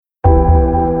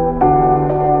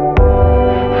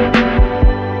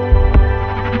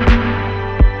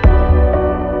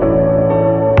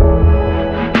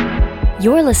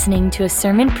listening to a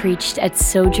sermon preached at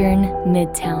Sojourn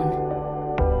Midtown.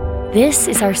 This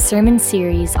is our sermon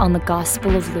series on the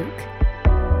Gospel of Luke.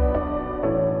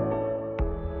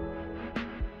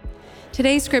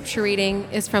 Today's scripture reading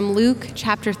is from Luke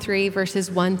chapter 3,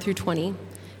 verses 1 through 20.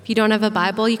 If you don't have a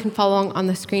Bible, you can follow along on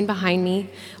the screen behind me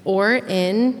or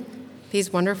in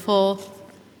these wonderful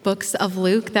books of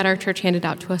Luke that our church handed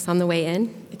out to us on the way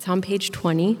in. It's on page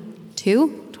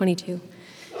 22.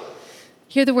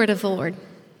 Hear the word of the Lord.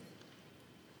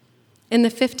 In the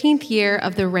 15th year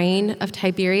of the reign of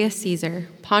Tiberius Caesar,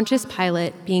 Pontius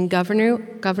Pilate being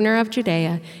governor of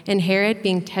Judea, and Herod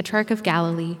being tetrarch of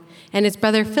Galilee, and his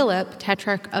brother Philip,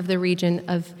 tetrarch of the region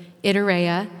of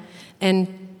Iturea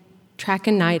and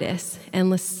Trachonitis,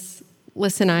 and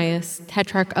Lysanias,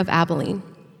 tetrarch of Abilene.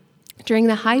 During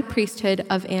the high priesthood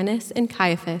of Annas and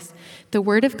Caiaphas, the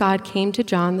word of God came to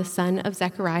John, the son of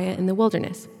Zechariah, in the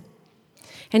wilderness.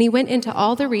 And he went into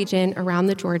all the region around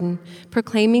the Jordan,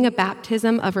 proclaiming a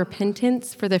baptism of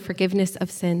repentance for the forgiveness of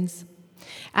sins.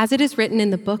 As it is written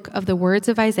in the book of the words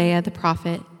of Isaiah the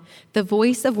prophet, the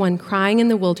voice of one crying in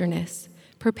the wilderness,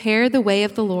 prepare the way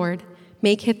of the Lord,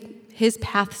 make his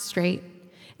path straight.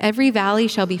 Every valley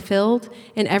shall be filled,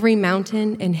 and every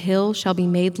mountain and hill shall be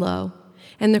made low,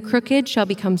 and the crooked shall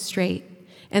become straight,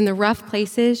 and the rough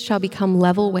places shall become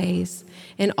level ways,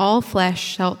 and all flesh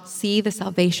shall see the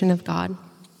salvation of God.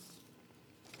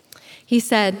 He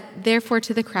said, therefore,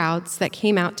 to the crowds that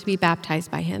came out to be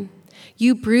baptized by him,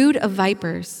 you brood of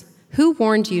vipers, who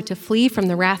warned you to flee from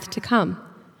the wrath to come?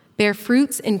 Bear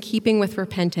fruits in keeping with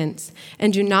repentance,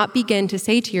 and do not begin to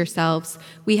say to yourselves,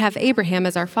 we have Abraham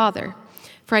as our father.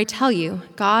 For I tell you,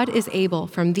 God is able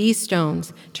from these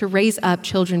stones to raise up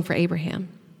children for Abraham.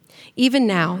 Even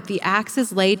now, the axe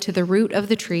is laid to the root of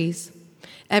the trees.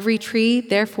 Every tree,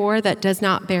 therefore, that does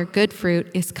not bear good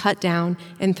fruit is cut down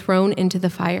and thrown into the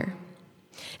fire.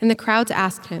 And the crowds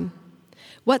asked him,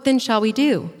 what then shall we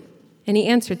do? And he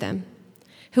answered them,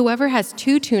 whoever has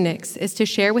 2 tunics is to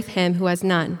share with him who has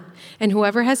none, and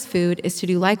whoever has food is to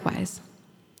do likewise.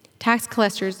 Tax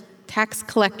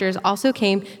collectors also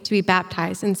came to be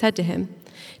baptized and said to him,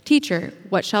 teacher,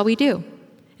 what shall we do?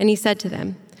 And he said to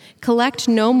them, collect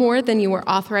no more than you are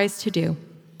authorized to do.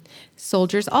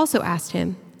 Soldiers also asked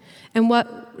him, and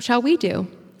what shall we do?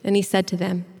 And he said to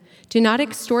them, do not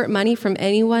extort money from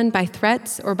anyone by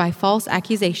threats or by false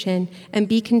accusation, and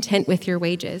be content with your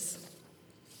wages.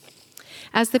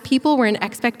 As the people were in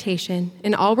expectation,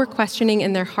 and all were questioning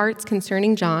in their hearts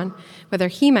concerning John, whether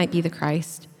he might be the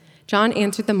Christ, John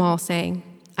answered them all, saying,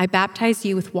 I baptize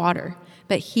you with water,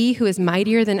 but he who is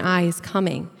mightier than I is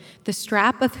coming, the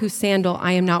strap of whose sandal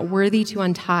I am not worthy to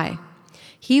untie.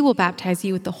 He will baptize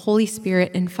you with the Holy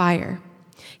Spirit and fire.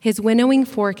 His winnowing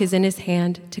fork is in his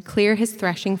hand to clear his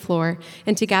threshing floor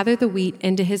and to gather the wheat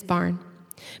into his barn.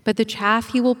 But the chaff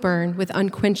he will burn with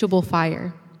unquenchable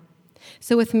fire.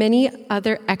 So with many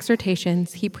other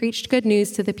exhortations, he preached good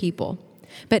news to the people.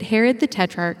 But Herod the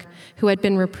Tetrarch, who had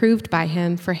been reproved by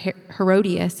him for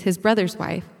Herodias, his brother's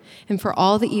wife, and for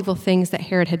all the evil things that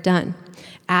Herod had done,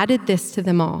 added this to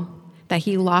them all, that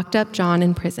he locked up John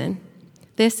in prison.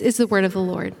 This is the word of the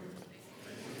Lord.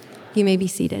 You may be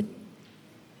seated.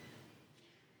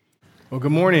 Well,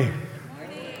 good morning.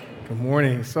 Good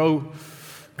morning. So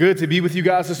good to be with you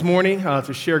guys this morning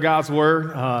to share God's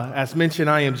word. As mentioned,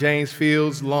 I am James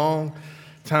Fields,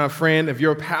 long-time friend of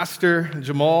your pastor,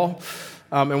 Jamal.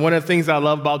 And one of the things I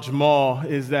love about Jamal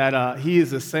is that he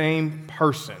is the same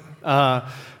person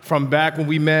from back when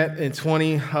we met in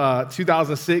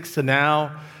 2006 to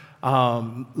now.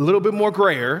 A little bit more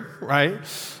grayer, right?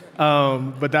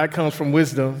 But that comes from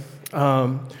wisdom.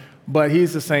 But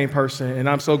he's the same person, and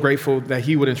I'm so grateful that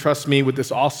he would entrust me with this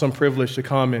awesome privilege to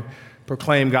come and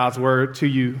proclaim God's word to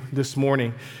you this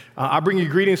morning. I bring you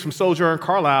greetings from Sojourn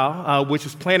Carlisle, which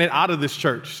is planted out of this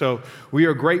church. So we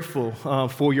are grateful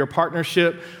for your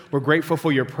partnership. We're grateful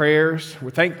for your prayers.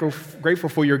 We're grateful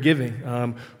for your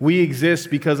giving. We exist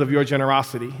because of your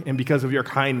generosity and because of your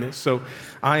kindness. So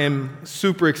I am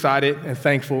super excited and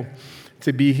thankful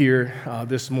to be here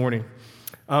this morning.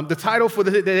 The title for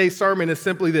today's sermon is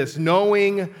simply this: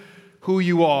 knowing who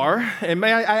you are. And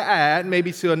may I add,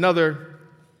 maybe to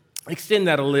extend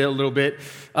that a little bit,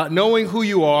 knowing who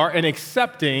you are and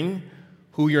accepting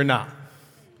who you're not.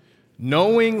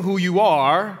 Knowing who you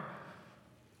are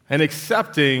and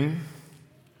accepting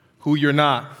who you're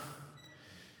not.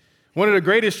 One of the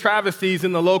greatest travesties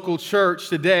in the local church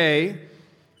today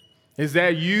is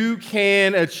that you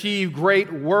can achieve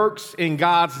great works in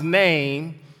God's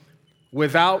name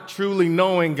without truly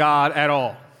knowing God at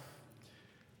all.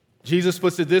 Jesus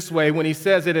puts it this way when he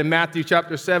says it in Matthew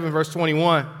chapter 7, verse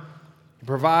 21. He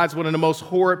provides one of the most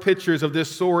horrid pictures of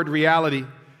this sordid reality.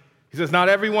 He says, "Not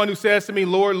everyone who says to me,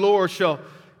 'Lord, Lord,' shall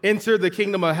enter the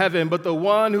kingdom of heaven, but the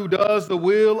one who does the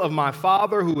will of my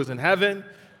Father who is in heaven.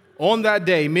 On that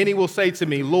day, many will say to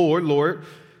me, 'Lord, Lord,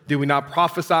 did we not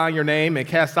prophesy in your name and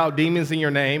cast out demons in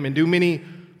your name and do many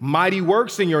mighty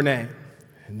works in your name?'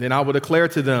 And then I will declare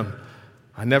to them,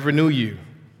 'I never knew you.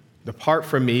 Depart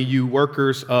from me, you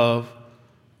workers of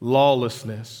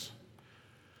lawlessness.'"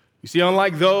 You see,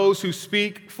 unlike those who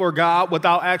speak for God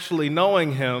without actually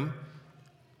knowing him,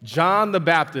 John the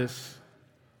Baptist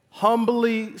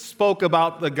humbly spoke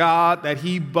about the God that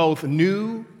he both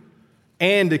knew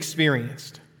and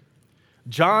experienced.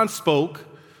 John spoke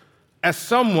as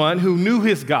someone who knew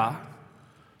his God,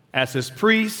 as his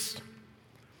priest,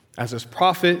 as his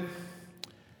prophet,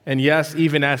 and yes,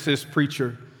 even as his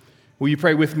preacher. Will you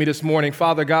pray with me this morning?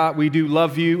 Father God, we do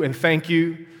love you and thank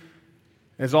you.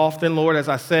 As often, Lord, as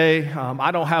I say,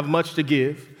 I don't have much to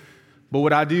give, but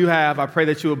what I do have, I pray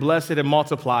that you would bless it and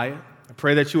multiply it. I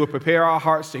pray that you would prepare our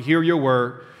hearts to hear your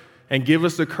word and give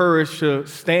us the courage to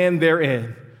stand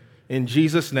therein. In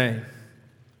Jesus' name,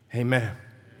 amen.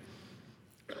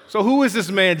 So who is this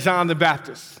man, John the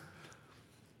Baptist?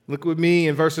 Look with me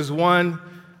in verses 1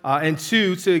 and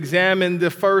 2 to examine the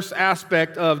first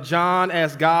aspect of John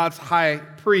as God's high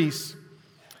priest.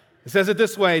 It says it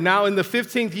this way: "Now in the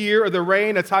 15th year of the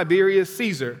reign of Tiberius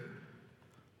Caesar,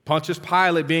 Pontius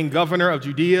Pilate being governor of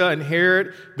Judea and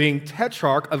Herod being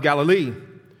tetrarch of Galilee,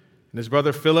 and his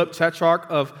brother Philip, tetrarch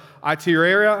of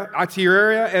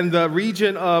Iturea and the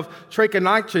region of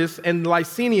Trachonitis, and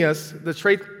Licinius, the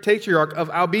tetrarch of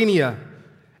Albania,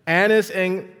 Annas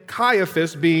and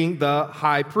Caiaphas being the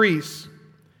high priests."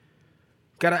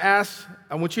 Gotta ask,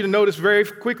 I want you to notice very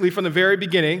quickly from the very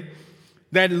beginning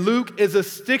that Luke is a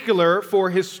stickler for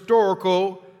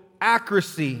historical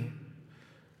accuracy.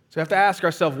 So we have to ask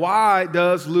ourselves, why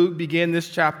does Luke begin this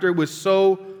chapter with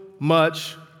so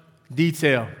much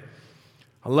detail?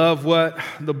 I love what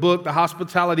the book, The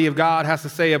Hospitality of God, has to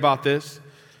say about this.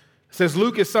 It says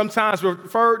Luke is sometimes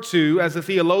referred to as a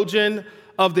theologian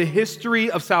of the history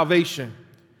of salvation.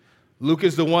 Luke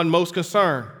is the one most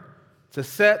concerned to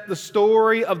set the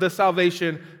story of the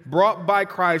salvation brought by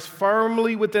Christ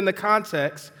firmly within the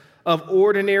context of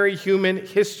ordinary human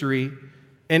history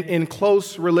and in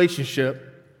close relationship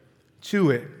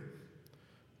to it.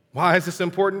 Why is this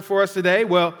important for us today?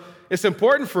 Well, it's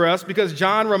important for us because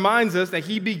John reminds us that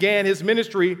he began his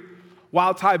ministry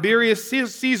while Tiberius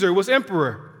Caesar was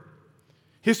emperor.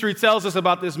 History tells us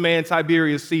about this man,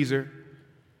 Tiberius Caesar.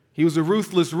 He was a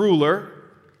ruthless ruler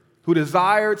who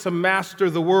desired to master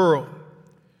the world.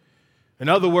 In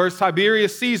other words,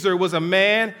 Tiberius Caesar was a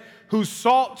man who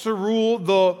sought to rule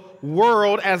the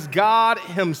world as God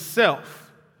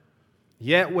himself,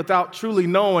 yet without truly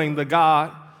knowing the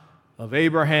God of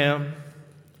Abraham,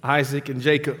 Isaac, and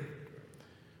Jacob.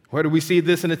 Where do we see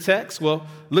this in the text? Well,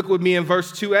 look with me in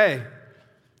verse 2a.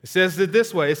 It says it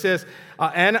this way. It says,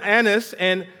 Annas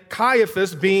and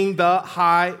Caiaphas being the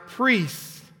high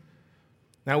priests.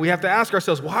 Now we have to ask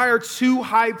ourselves, why are two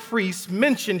high priests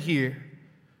mentioned here?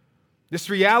 This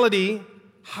reality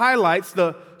highlights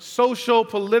the social,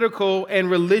 political, and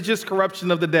religious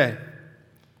corruption of the day.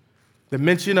 The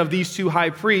mention of these two high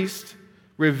priests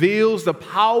reveals the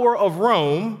power of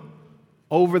Rome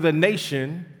over the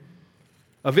nation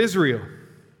of Israel.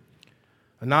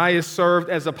 Ananias served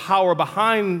as a power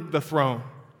behind the throne,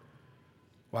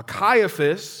 while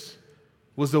Caiaphas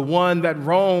was the one that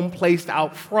Rome placed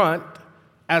out front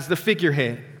as the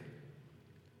figurehead.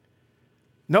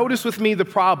 Notice with me the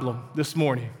problem this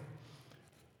morning.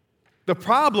 The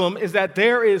problem is that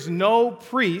there is no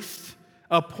priest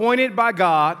appointed by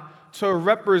God to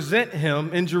represent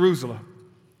him in Jerusalem.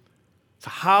 So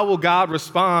how will God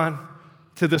respond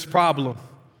to this problem?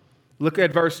 Look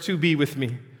at verse 2b with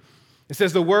me. It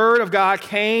says, "The word of God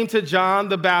came to John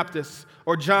the Baptist,"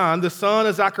 or John, the son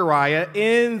of Zechariah,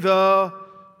 "in the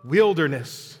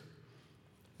wilderness."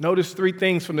 Notice three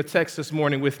things from the text this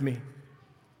morning with me.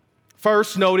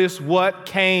 First, notice what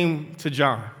came to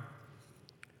John.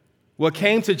 What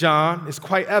came to John is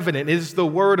quite evident. It is the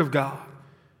word of God.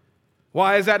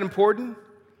 Why is that important?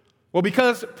 Well,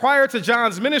 because prior to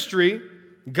John's ministry,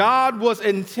 God was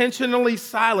intentionally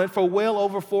silent for well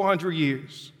over 400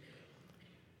 years.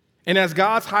 And as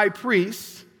God's high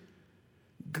priest,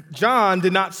 John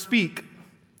did not speak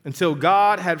until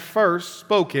God had first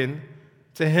spoken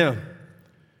to him.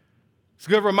 It's a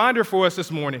good reminder for us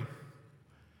this morning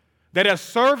that as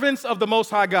servants of the Most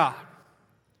High God,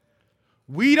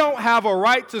 we don't have a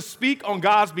right to speak on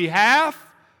God's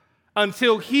behalf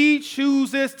until he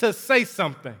chooses to say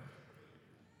something.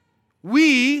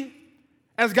 We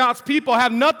as God's people,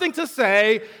 have nothing to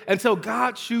say until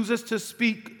God chooses to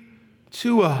speak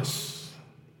to us.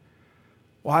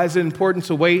 Why is it important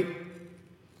to wait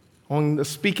on the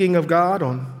speaking of God,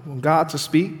 on God to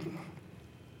speak?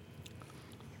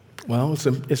 Well,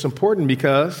 it's important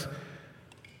because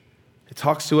it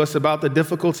talks to us about the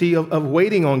difficulty of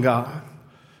waiting on God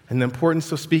and the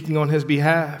importance of speaking on his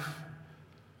behalf.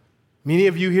 Many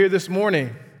of you here this morning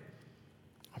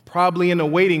are probably in a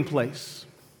waiting place,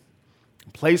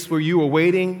 a place where you are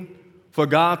waiting for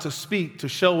God to speak, to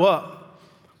show up,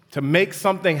 to make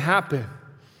something happen.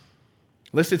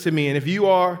 Listen to me, and if you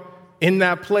are in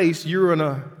that place, you're in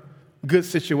a good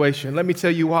situation. Let me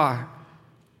tell you why.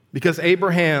 Because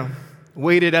Abraham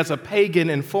waited as a pagan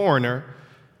and foreigner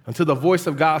until the voice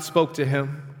of God spoke to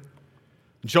him.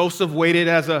 Joseph waited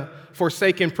as a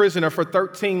forsaken prisoner for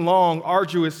 13 long,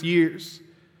 arduous years.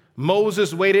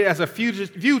 Moses waited as a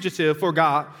fugitive for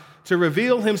God to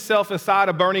reveal himself inside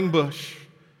a burning bush.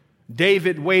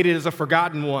 David waited as a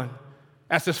forgotten one,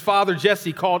 as his father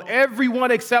Jesse called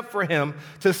everyone except for him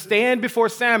to stand before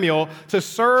Samuel to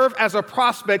serve as a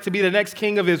prospect to be the next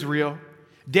king of Israel.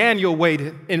 Daniel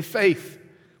waited in faith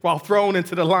while thrown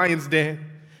into the lion's den.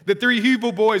 The 3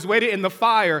 Hebrew boys waited in the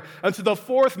fire until the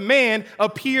 4th man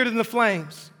appeared in the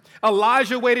flames.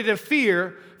 Elijah waited in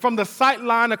fear from the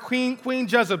sightline of Queen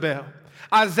Jezebel.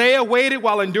 Isaiah waited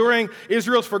while enduring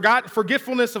Israel's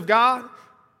forgetfulness of God.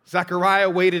 Zechariah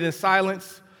waited in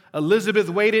silence. Elizabeth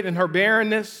waited in her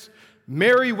barrenness.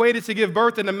 Mary waited to give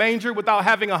birth in the manger without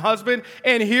having a husband.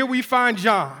 And here we find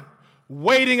John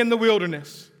waiting in the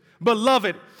wilderness.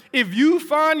 Beloved, if you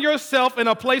find yourself in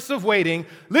a place of waiting,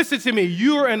 listen to me,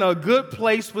 you're in a good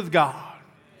place with God.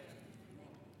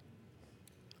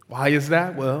 Why is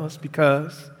that? Well, it's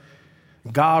because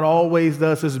God always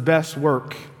does his best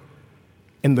work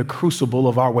in the crucible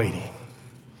of our waiting.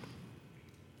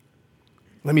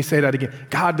 Let me say that again.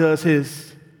 God does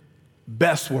his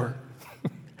best work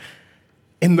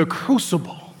in the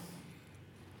crucible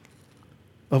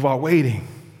of our waiting.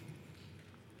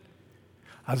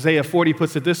 Isaiah 40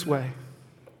 puts it this way.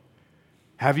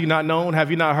 Have you not known, have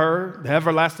you not heard? The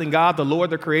everlasting God, the Lord,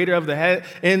 the creator of the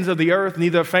ends of the earth,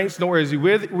 neither faints nor is he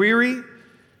weary. He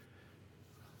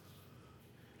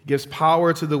gives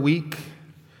power to the weak,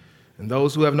 and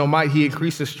those who have no might, he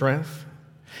increases strength.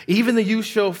 Even the youth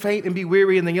shall faint and be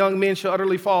weary, and the young men shall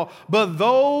utterly fall. But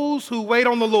those who wait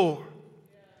on the Lord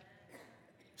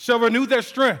shall renew their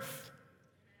strength.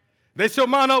 They shall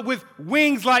mount up with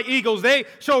wings like eagles. They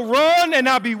shall run and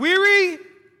not be weary.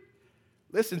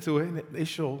 Listen to it. They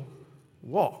shall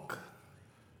walk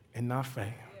and not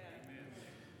faint.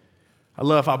 I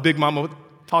love how Big Mama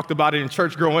talked about it in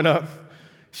church growing up.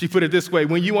 She put it this way: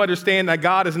 when you understand that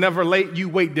God is never late, you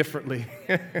wait differently.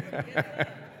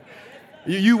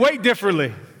 You wait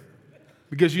differently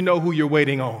because you know who you're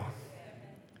waiting on.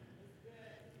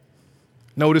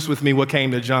 Notice with me what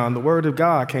came to John. The word of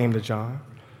God came to John.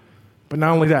 But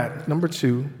not only that, number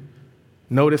 2,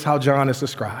 notice how John is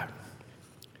described.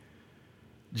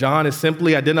 John is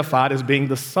simply identified as being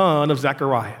the son of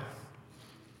Zechariah.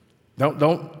 Don't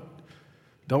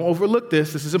overlook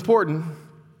this. This is important.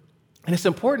 And it's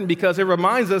important because it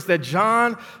reminds us that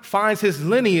John finds his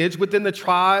lineage within the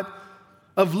tribe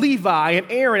of Levi and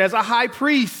Aaron as a high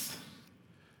priest.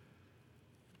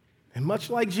 And much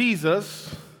like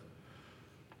Jesus,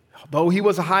 although he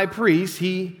was a high priest,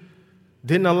 he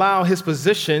didn't allow his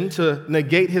position to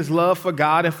negate his love for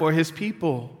God and for his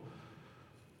people.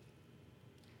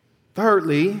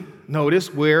 Thirdly,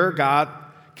 notice where God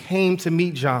came to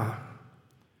meet John.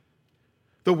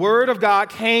 The word of God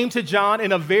came to John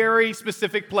in a very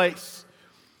specific place.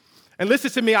 And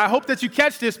listen to me, I hope that you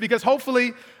catch this because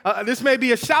hopefully this may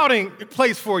be a shouting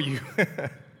place for you.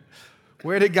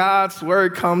 Where did God's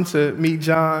word come to meet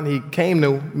John? He came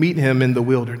to meet him in the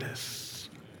wilderness.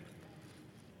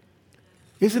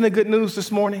 Isn't it good news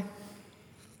this morning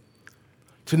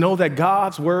to know that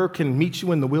God's word can meet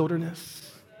you in the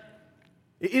wilderness?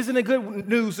 Isn't it good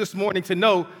news this morning to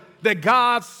know that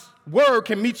God's word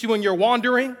can meet you in your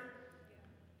wandering,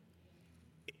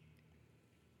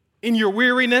 in your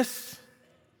weariness,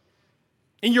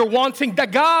 in your wanting,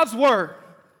 that God's word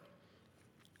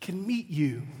can meet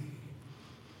you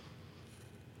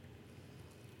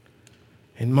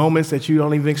in moments that you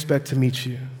don't even expect to meet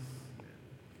you.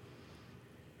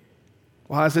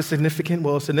 Why is this significant?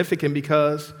 Well, it's significant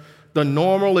because the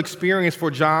normal experience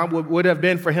for John would have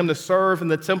been for him to serve in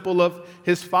the temple of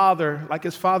his father, like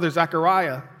his father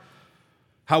Zechariah.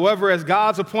 However, as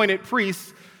God's appointed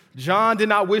priest, John did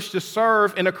not wish to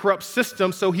serve in a corrupt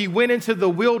system, so he went into the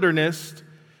wilderness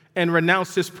and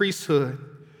renounced his priesthood.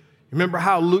 Remember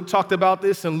how Luke talked about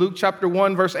this in Luke chapter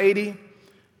 1, verse 80? It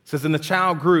says, and the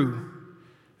child grew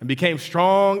and became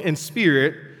strong in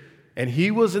spirit, and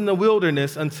he was in the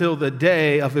wilderness until the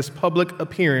day of his public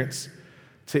appearance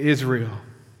to Israel.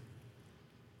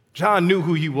 John knew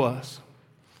who he was.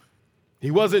 He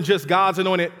wasn't just God's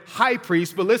anointed high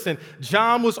priest, but listen,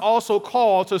 John was also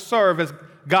called to serve as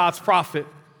God's prophet.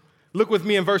 Look with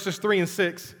me in verses 3 and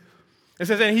 6. It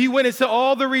says, and he went into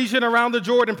all the region around the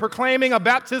Jordan, proclaiming a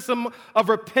baptism of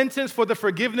repentance for the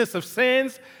forgiveness of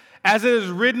sins, as it is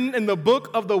written in the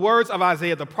book of the words of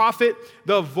Isaiah the prophet,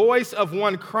 the voice of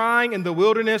one crying in the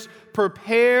wilderness,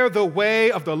 prepare the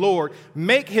way of the Lord,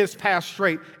 make his path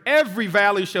straight. Every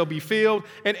valley shall be filled,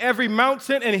 and every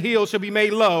mountain and hill shall be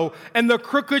made low, and the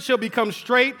crooked shall become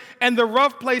straight, and the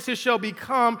rough places shall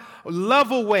become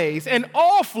level ways, and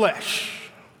all flesh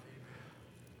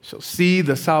shall see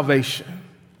the salvation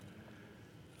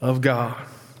of God.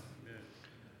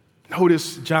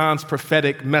 Notice John's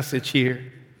prophetic message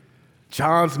here.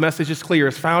 John's message is clear.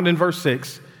 It's found in verse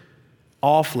 6.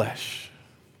 All flesh,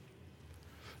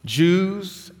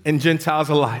 Jews and Gentiles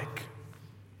alike,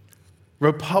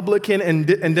 Republican and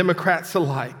Democrats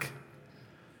alike,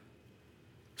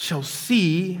 shall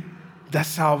see the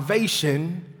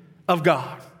salvation of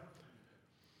God.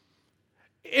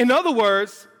 In other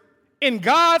words, in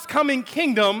God's coming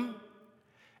kingdom,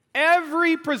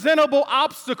 every presentable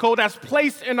obstacle that's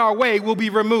placed in our way will be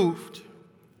removed.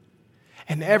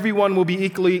 And everyone will be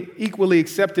equally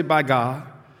accepted by God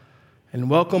and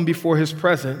welcomed before his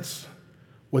presence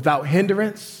without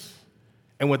hindrance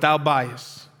and without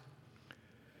bias.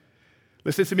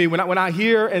 Listen to me, when I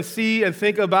hear and see and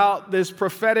think about this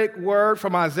prophetic word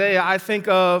from Isaiah, I think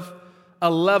of a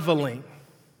leveling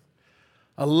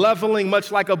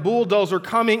much like a bulldozer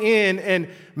coming in and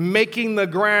making the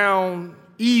ground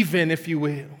even, if you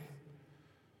will.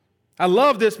 I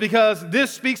love this because this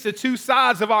speaks to two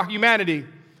sides of our humanity.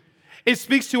 It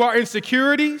speaks to our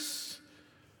insecurities,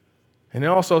 and it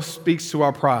also speaks to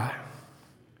our pride.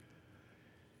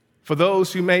 For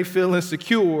those who may feel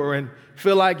insecure and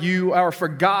feel like you are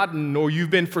forgotten or you've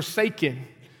been forsaken,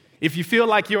 if you feel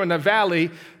like you're in the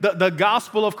valley, the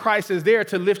gospel of Christ is there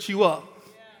to lift you up.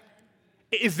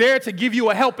 It's there to give you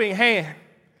a helping hand.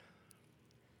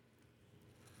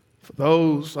 For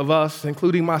those of us,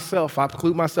 including myself, I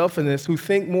include myself in this, who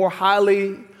think more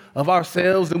highly of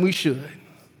ourselves than we should,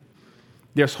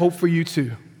 there's hope for you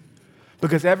too.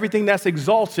 Because everything that's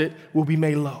exalted will be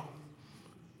made low.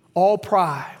 All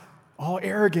pride, all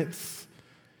arrogance,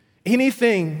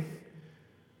 anything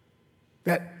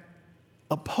that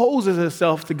opposes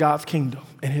itself to God's kingdom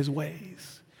and his ways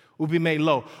will be made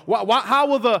low. How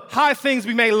will the high things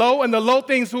be made low and the low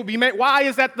things will be made? Why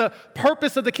is that the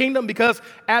purpose of the kingdom? Because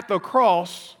at the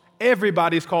cross,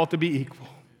 everybody's called to be equal.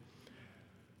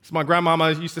 So my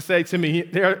grandmama used to say to me,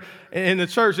 there in the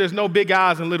church, there's no big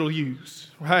I's and little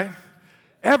U's, right?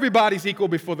 Everybody's equal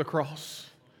before the cross.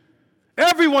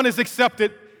 Everyone is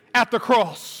accepted at the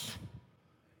cross.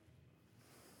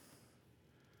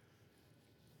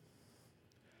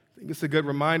 I think it's a good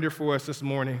reminder for us this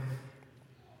morning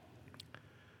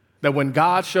that when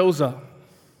God shows up,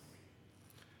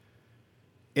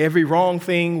 every wrong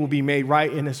thing will be made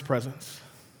right in his presence.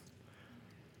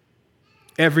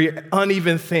 Every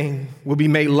uneven thing will be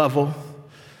made level,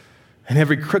 and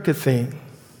every crooked thing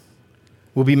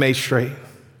will be made straight.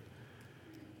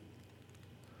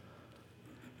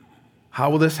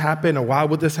 How will this happen, or why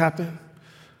would this happen?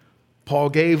 Paul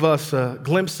gave us a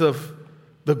glimpse of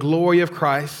the glory of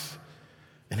Christ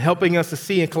and helping us to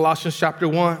see in Colossians chapter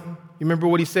 1. You remember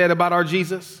what he said about our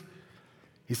Jesus?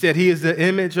 He said, he is the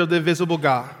image of the invisible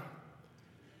God,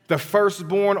 the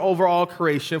firstborn over all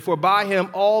creation. For by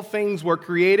him all things were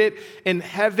created in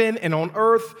heaven and on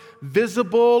earth,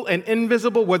 visible and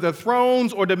invisible, whether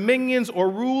thrones or dominions or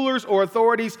rulers or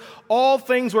authorities. All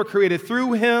things were created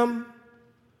through him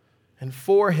and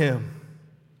for him.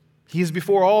 He is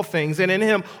before all things, and in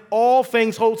him all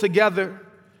things hold together.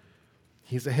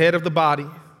 He's the head of the body,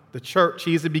 the church.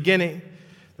 He is the beginning,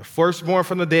 the firstborn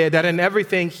from the dead, that in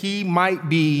everything he might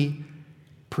be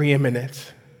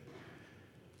preeminent.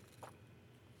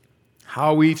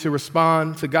 How are we to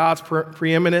respond to God's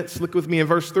preeminence? Look with me in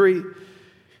verse 3.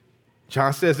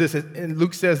 John says this, and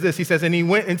Luke says this. He says, and he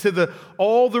went into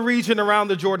all the region around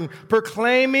the Jordan,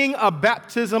 proclaiming a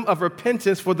baptism of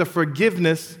repentance for the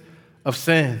forgiveness of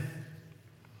sin.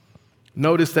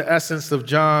 Notice the essence of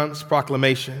John's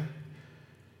proclamation.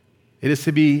 It is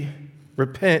to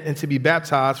repent and to be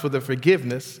baptized for the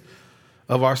forgiveness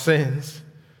of our sins.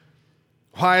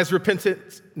 Why is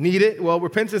repentance needed? Well,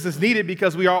 repentance is needed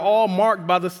because we are all marked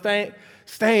by the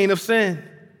stain of sin.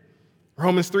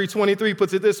 Romans 3:23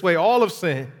 puts it this way: all have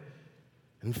sinned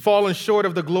and fallen short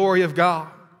of the glory of God.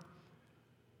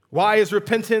 Why is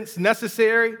repentance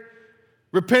necessary?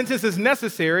 Repentance is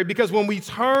necessary because when we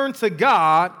turn to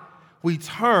God, we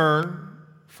turn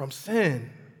from sin.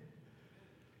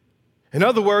 In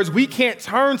other words, we can't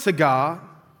turn to God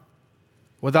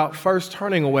without first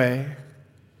turning away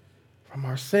from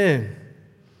our sin.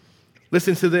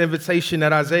 Listen to the invitation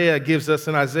that Isaiah gives us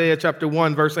in Isaiah chapter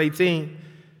 1, verse 18. It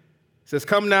says,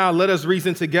 "Come now, let us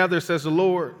reason together, says the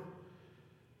Lord.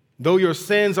 Though your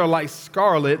sins are like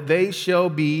scarlet, they shall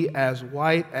be as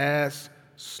white as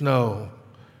snow.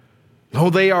 Though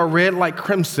they are red like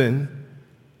crimson,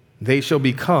 they shall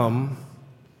become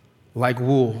like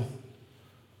wool."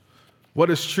 What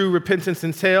does true repentance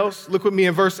entails? Look with me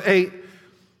in verse 8.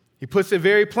 He puts it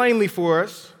very plainly for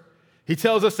us. He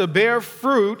tells us to bear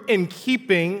fruit in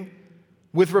keeping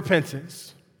with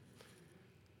repentance.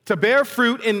 To bear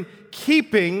fruit in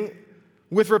keeping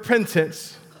with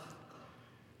repentance.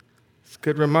 It's a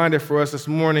good reminder for us this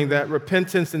morning that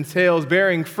repentance entails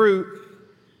bearing fruit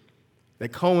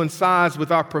that coincides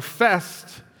with our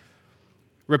professed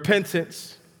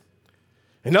repentance.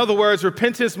 In other words,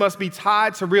 repentance must be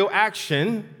tied to real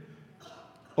action,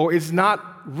 or it's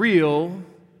not real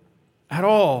at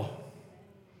all.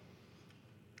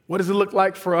 What does it look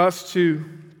like for us to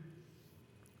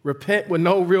repent with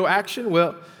no real action?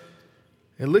 Well,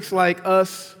 it looks like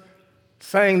us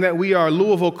saying that we are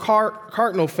Louisville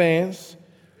Cardinal fans,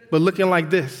 but looking like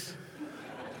this.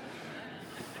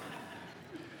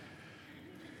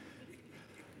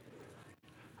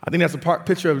 I think that's a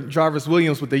picture of Jarvis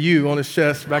Williams with the U on his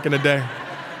chest back in the day.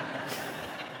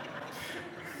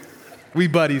 We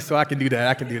buddies, so I can do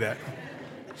that.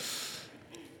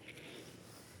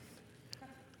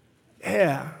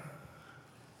 Yeah.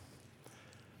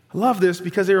 I love this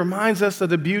because it reminds us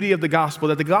of the beauty of the gospel,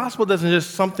 that the gospel isn't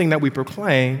just something that we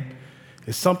proclaim,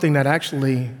 it's something that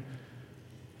actually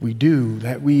we do,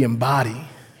 that we embody.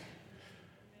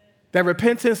 That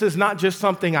repentance is not just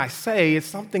something I say, it's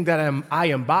something that I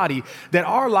embody, that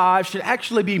our lives should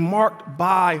actually be marked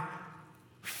by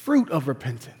fruit of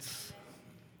repentance.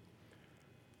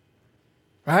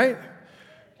 Right?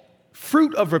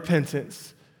 Fruit of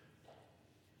repentance.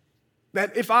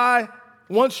 That if I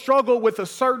once struggled with a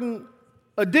certain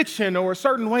addiction or a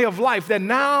certain way of life, that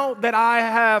now that I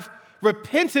have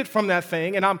repented from that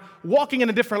thing and I'm walking in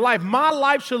a different life, my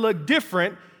life should look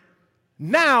different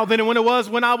now than when it was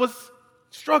when I was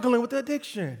struggling with the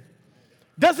addiction.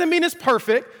 Doesn't mean it's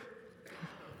perfect,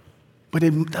 but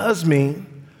it does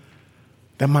mean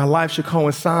that my life should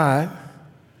coincide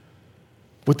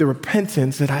with the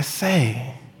repentance that I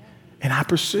say and I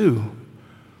pursue.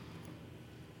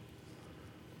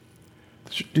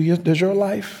 Does your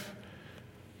life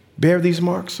bear these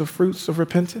marks of fruits of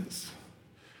repentance?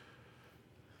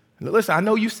 Now listen, I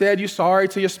know you said you're sorry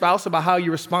to your spouse about how you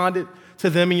responded to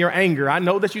them in your anger. I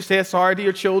know that you said sorry to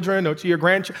your children or to your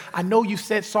grandchildren. I know you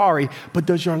said sorry, but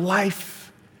does your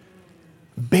life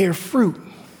bear fruit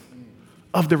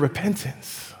of the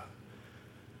repentance?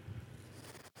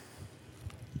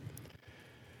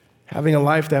 Having a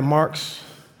life that marks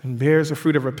and bears the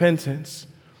fruit of repentance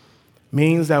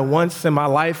means that once in my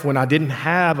life when I didn't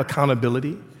have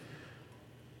accountability,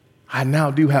 I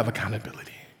now do have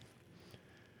accountability.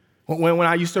 When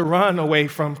I used to run away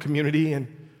from community, and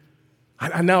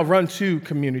I now run to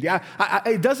community.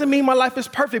 It doesn't mean my life is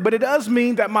perfect, but it does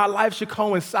mean that my life should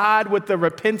coincide with the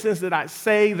repentance that I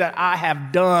say that I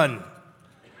have done.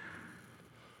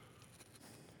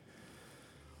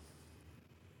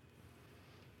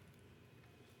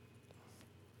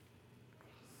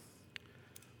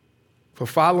 For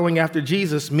following after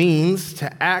Jesus means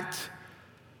to act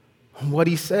on what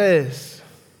he says.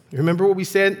 You remember what we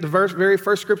said, the very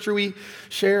first scripture we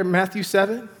shared, Matthew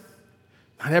 7?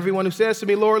 Not everyone who says to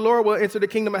me, Lord, Lord, will enter the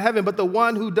kingdom of heaven, but the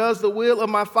one who does the will of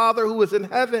my Father who is in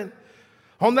heaven.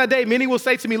 On that day, many will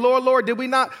say to me, Lord, Lord, did we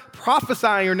not prophesy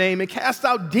in your name and cast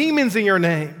out demons in your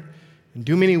name and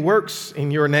do many works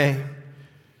in your name?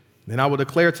 Then I will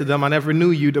declare to them, I never knew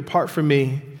you. Depart from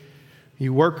me,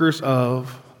 you workers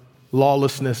of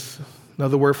lawlessness.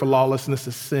 Another word for lawlessness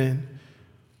is sin.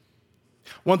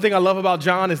 One thing I love about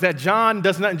John is that John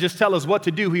does not just tell us what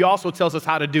to do, he also tells us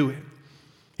how to do it.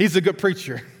 He's a good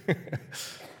preacher.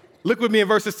 Look with me in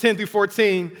verses 10 through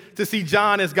 14 to see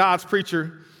John as God's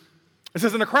preacher. It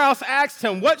says, and the crowds asked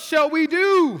him, what shall we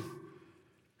do?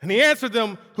 And he answered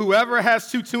them, whoever has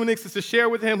 2 tunics is to share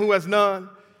with him who has none.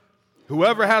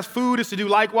 Whoever has food is to do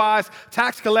likewise.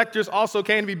 Tax collectors also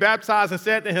came to be baptized and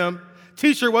said to him,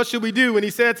 Teacher, what should we do? And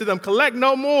he said to them, collect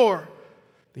no more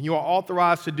than you are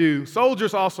authorized to do.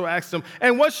 Soldiers also asked him,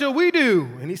 and what shall we do?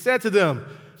 And he said to them,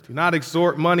 do not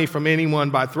extort money from anyone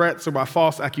by threats or by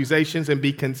false accusations, and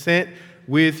be content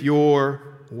with your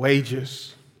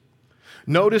wages.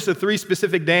 Notice the three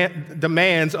specific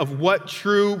demands of what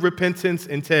true repentance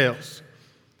entails.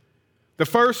 The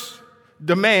first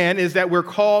demand is that we're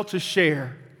called to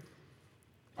share.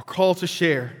 We're called to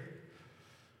share.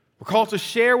 We're called to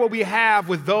share what we have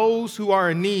with those who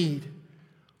are in need.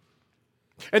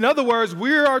 In other words,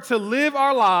 we are to live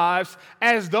our lives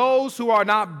as those who are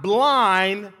not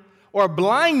blind or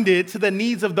blinded to the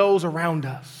needs of those around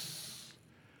us.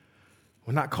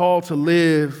 We're not called to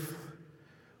live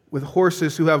with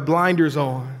horses who have blinders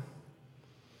on.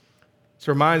 This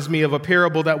reminds me of a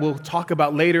parable that we'll talk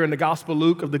about later in the Gospel of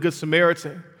Luke of the Good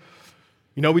Samaritan.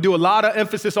 You know, we do a lot of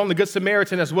emphasis on the Good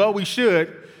Samaritan, as well we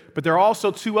should, but there are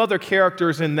also two other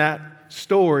characters in that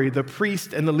story, the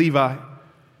priest and the Levite,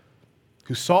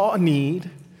 who saw a need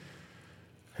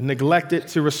and neglected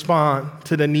to respond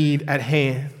to the need at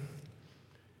hand.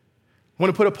 I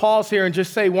want to put a pause here and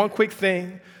just say one quick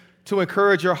thing to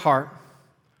encourage your heart.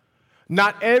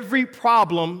 Not every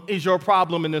problem is your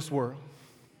problem in this world.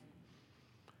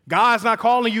 God's not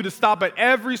calling you to stop at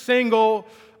every single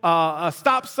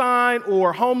stop sign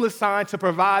or homeless sign to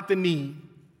provide the need.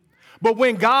 But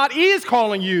when God is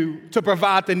calling you to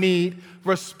provide the need,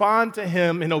 respond to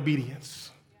him in obedience.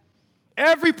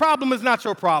 Every problem is not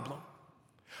your problem.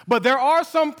 But there are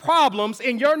some problems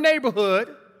in your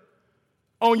neighborhood,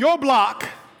 on your block,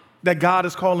 that God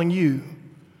is calling you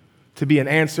to be an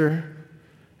answer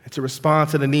and to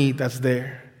respond to the need that's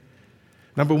there.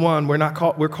 Number one,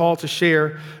 we're called to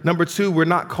share. Number two, we're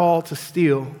not called to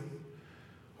steal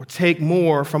or take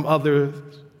more from others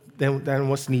than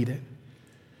what's needed.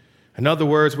 In other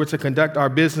words, we're to conduct our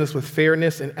business with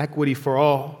fairness and equity for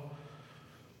all.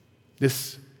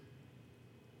 This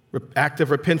act of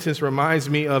repentance reminds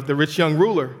me of the rich young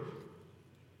ruler,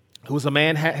 who was a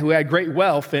man who had great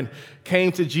wealth and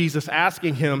came to Jesus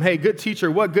asking him, hey, good teacher,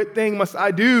 what good thing must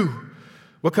I do?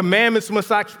 What commandments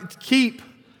must I keep?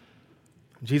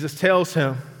 Jesus tells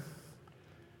him,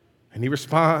 and he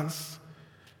responds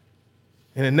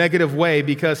in a negative way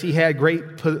because he had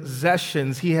great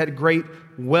possessions, he had great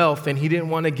wealth, and he didn't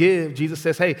want to give. Jesus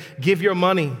says, hey, give your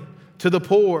money to the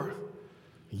poor.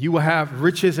 You will have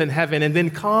riches in heaven, and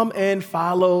then come and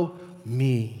follow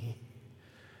me.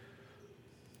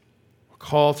 We're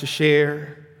called to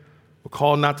share. We're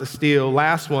called not to steal.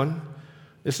 Last one,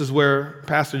 this is where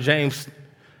Pastor James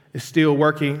is still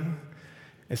working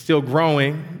and still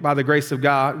growing by the grace of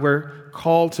God. We're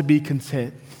called to be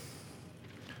content.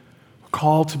 We're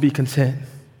called to be content.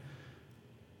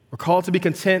 We're called to be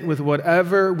content with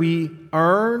whatever we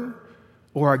earn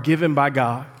or are given by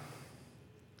God.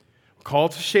 We're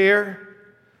called to share.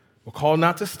 We're called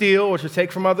not to steal or to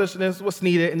take from others than what's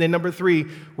needed. And then number three,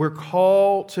 we're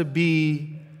called to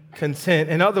be content.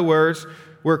 In other words,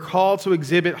 we're called to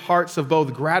exhibit hearts of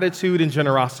both gratitude and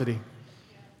generosity.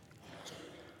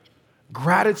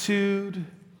 Gratitude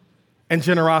and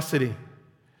generosity.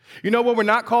 You know what we're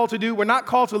not called to do? We're not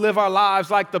called to live our lives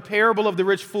like the parable of the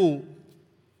rich fool,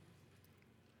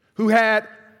 who had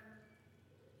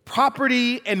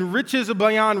property and riches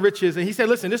beyond riches. And he said,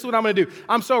 listen, this is what I'm going to do.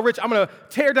 I'm so rich, I'm going to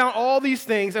tear down all these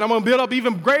things, and I'm going to build up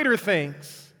even greater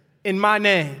things in my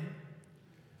name.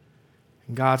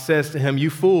 And God says to him, you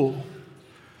fool,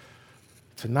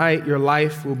 tonight your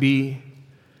life will be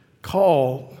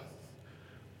called,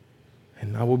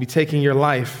 and I will be taking your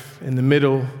life in the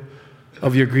middle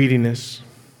of your greediness.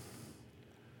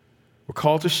 We're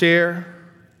called to share.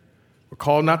 We're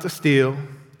called not to steal.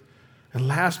 And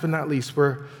last but not least,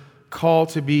 we're called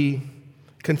to be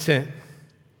content.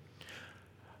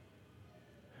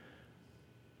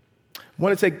 I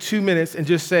want to take 2 minutes and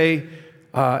just say,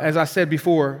 as I said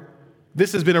before,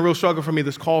 this has been a real struggle for me,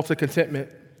 this call to contentment.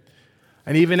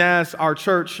 And even as our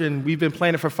church, and we've been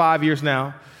planning for 5 years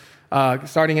now,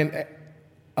 starting in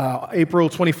April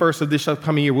 21st of this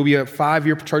upcoming year, will be a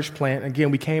 5-year church plant. Again,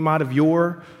 we came out of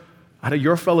your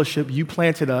fellowship. You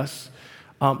planted us.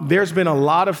 There's been a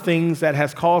lot of things that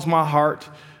has caused my heart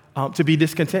to be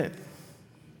discontent,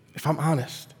 if I'm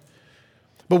honest.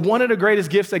 But one of the greatest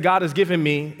gifts that God has given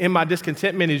me in my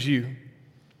discontentment is you.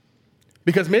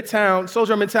 Because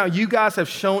Sojourn Midtown, you guys have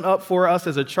shown up for us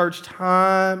as a church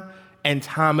time and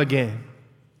time again.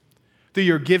 Through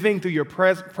your giving, through your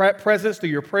presence, through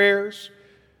your prayers.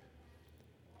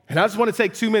 And I just want to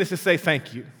take 2 minutes to say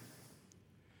thank you.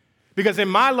 Because in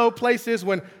my low places,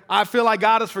 when I feel like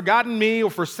God has forgotten me or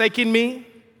forsaken me,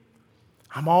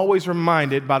 I'm always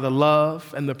reminded by the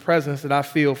love and the presence that I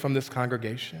feel from this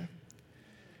congregation.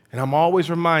 And I'm always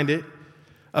reminded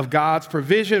of God's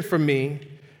provision for me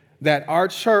that our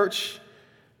church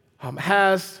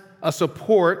has a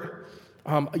support,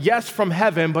 yes, from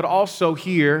heaven, but also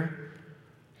here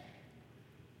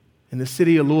in the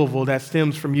city of Louisville that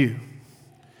stems from you.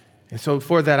 And so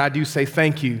for that, I do say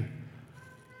thank you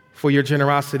for your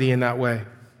generosity in that way.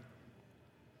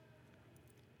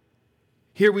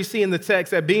 Here we see in the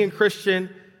text that being Christian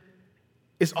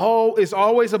is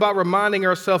always about reminding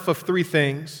ourselves of three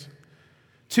things.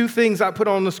 Two things I put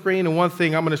on the screen and one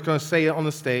thing I'm just going to say on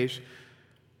the stage.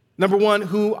 Number one,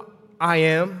 who I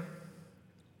am.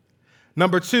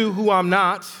 Number two, who I'm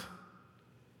not.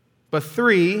 But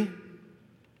three,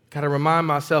 got to remind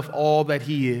myself all that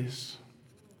he is.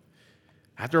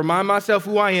 I have to remind myself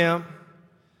who I am.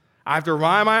 We have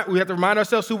to remind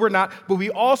ourselves who we're not, but we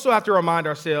also have to remind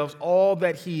ourselves all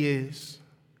that he is.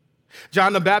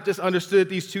 John the Baptist understood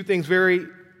these two things very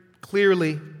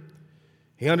clearly.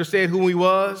 He understood who he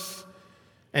was,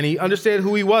 and he understood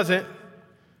who he wasn't,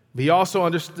 but he also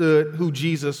understood who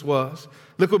Jesus was.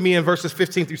 Look with me in verses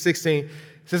 15 through 16. It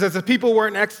says, as the people were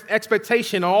in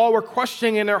expectation, all were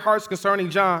questioning in their hearts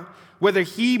concerning John, whether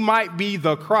he might be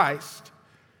the Christ.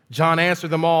 John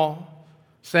answered them all,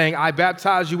 saying, I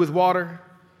baptize you with water,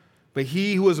 but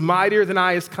he who is mightier than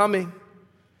I is coming,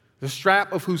 the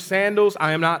strap of whose sandals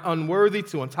I am not unworthy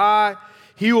to untie.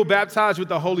 He will baptize with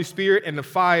the Holy Spirit and the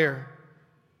fire.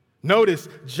 Notice,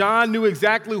 John knew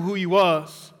exactly who he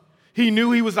was. He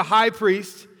knew he was a high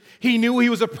priest. He knew he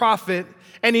was a prophet,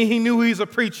 and he knew he was a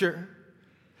preacher.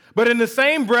 But in the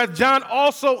same breath, John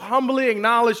also humbly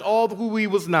acknowledged all who he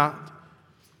was not.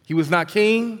 He was not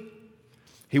king.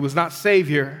 He was not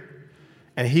savior.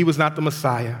 And he was not the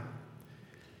Messiah.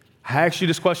 I asked you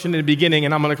this question in the beginning,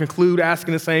 and I'm going to conclude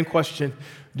asking the same question.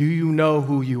 Do you know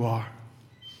who you are?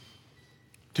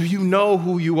 Do you know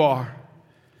who you are?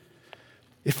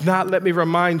 If not, let me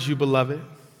remind you, beloved,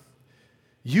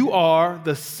 you are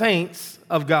the saints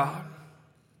of God.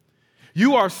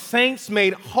 You are saints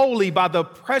made holy by the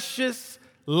precious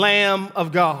Lamb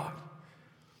of God.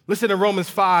 Listen to Romans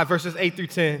 5, verses 8 through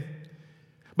 10.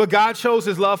 But God shows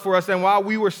his love for us, and while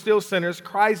we were still sinners,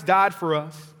 Christ died for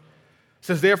us.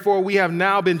 Since therefore we have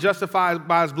now been justified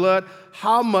by his blood,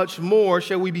 how much more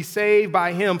shall we be saved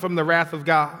by him from the wrath of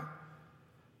God?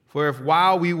 For if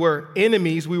while we were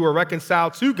enemies, we were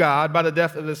reconciled to God by the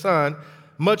death of his Son,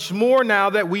 much more now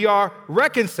that we are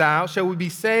reconciled, shall we be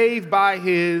saved by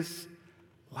his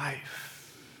life.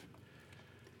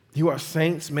 You are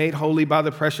saints made holy by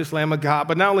the precious Lamb of God.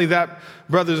 But not only that,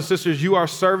 brothers and sisters, you are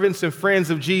servants and friends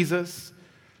of Jesus.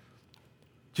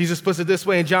 Jesus puts it this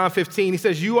way in John 15. He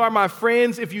says, you are my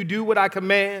friends if you do what I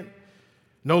command.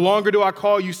 No longer do I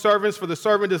call you servants, for the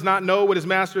servant does not know what his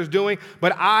master is doing,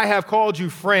 but I have called you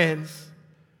friends.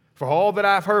 For all that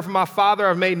I have heard from my Father I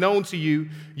have made known to you.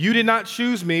 You did not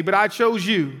choose me, but I chose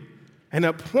you and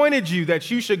appointed you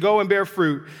that you should go and bear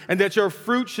fruit, and that your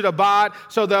fruit should abide,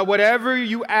 so that whatever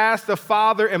you ask the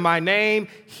Father in my name,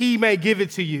 he may give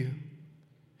it to you.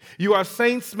 You are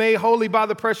saints made holy by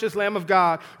the precious Lamb of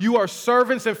God. You are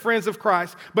servants and friends of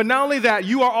Christ. But not only that,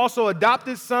 you are also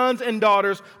adopted sons and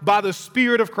daughters by the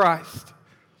Spirit of Christ.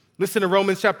 Listen to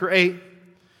Romans chapter 8. It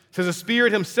says, the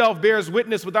Spirit himself bears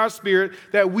witness with our spirit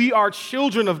that we are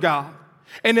children of God.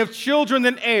 And if children,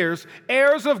 then heirs,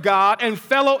 heirs of God and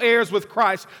fellow heirs with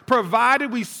Christ,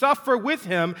 provided we suffer with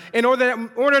him in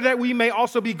order that we may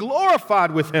also be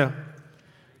glorified with him.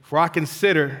 For I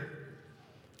consider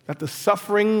that the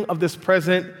suffering of this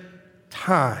present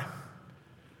time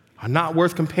are not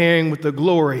worth comparing with the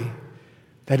glory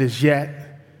that is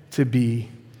yet to be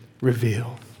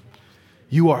revealed.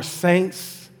 You are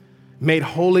saints made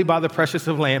holy by the precious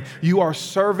of Lamb. You are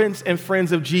servants and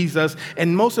friends of Jesus.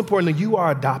 And most importantly, you are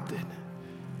adopted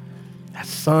as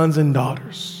sons and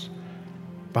daughters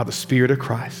by the Spirit of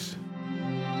Christ.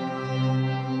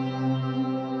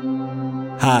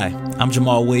 Hi, I'm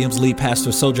Jamal Williams, lead pastor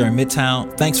of Sojourn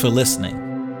Midtown. Thanks for listening.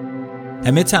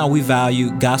 At Midtown, we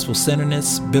value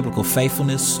gospel-centeredness, biblical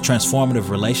faithfulness, transformative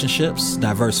relationships,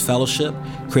 diverse fellowship,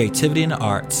 creativity in the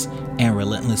arts, and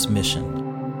relentless mission.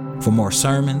 For more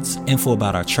sermons, info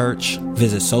about our church,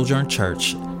 visit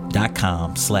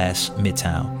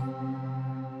sojournchurch.com/Midtown.